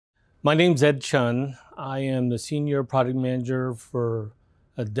My name's Ed Chun. I am the Senior Product Manager for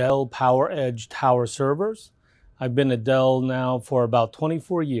Dell PowerEdge Tower Servers. I've been at Dell now for about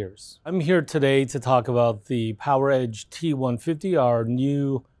 24 years. I'm here today to talk about the PowerEdge T150, our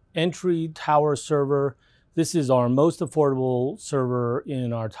new entry tower server. This is our most affordable server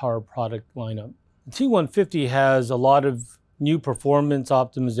in our tower product lineup. The T150 has a lot of new performance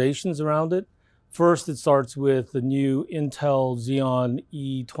optimizations around it. First, it starts with the new Intel Xeon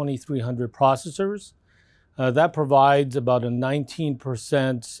E2300 processors. That provides about a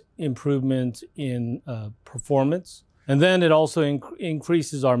 19% improvement in performance. And then it also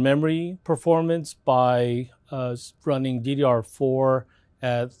increases our memory performance by running DDR4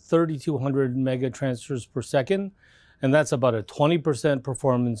 at 3200 megatransfers per second. And that's about a 20%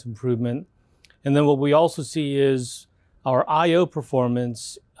 performance improvement. And then what we also see is our I/O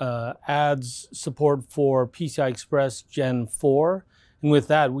performance adds support for PCI Express Gen 4. And with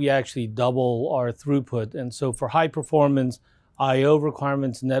that, we actually double our throughput. And so for high performance I/O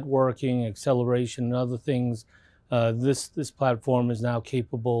requirements, networking, acceleration, and other things, this platform is now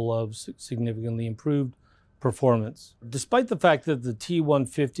capable of significantly improved performance. Despite the fact that the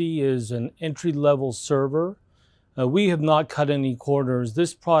T150 is an entry-level server, we have not cut any corners.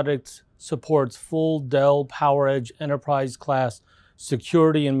 This product supports full Dell PowerEdge Enterprise class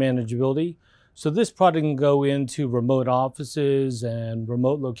security and manageability. So this product can go into remote offices and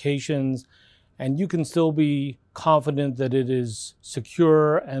remote locations, and you can still be confident that it is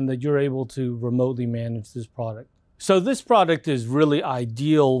secure and that you're able to remotely manage this product. So this product is really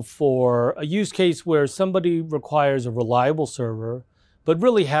ideal for a use case where somebody requires a reliable server, but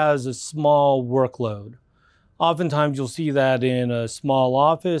really has a small workload. Oftentimes you'll see that in a small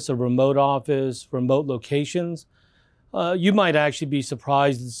office, a remote office, remote locations. You might actually be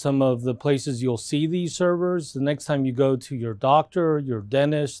surprised at some of the places you'll see these servers. The next time you go to your doctor, your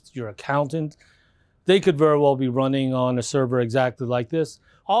dentist, your accountant, they could very well be running on a server exactly like this.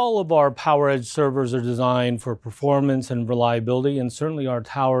 All of our PowerEdge servers are designed for performance and reliability, and certainly our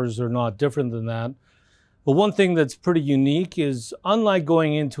towers are not different than that. But one thing that's pretty unique is, unlike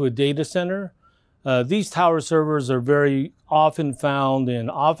going into a data center, these tower servers are very often found in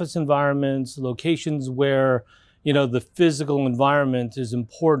office environments, locations where the physical environment is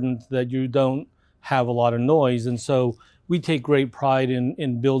important, that you don't have a lot of noise. And so we take great pride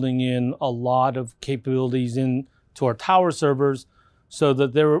in building in a lot of capabilities into our tower servers so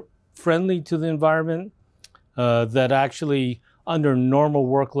that they're friendly to the environment, that actually under normal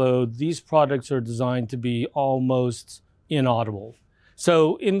workload, these products are designed to be almost inaudible.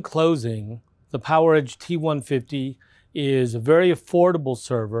 So in closing, the PowerEdge T150 is a very affordable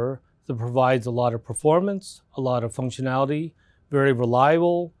server that provides a lot of performance, a lot of functionality, very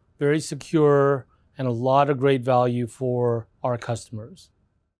reliable, very secure, and a lot of great value for our customers.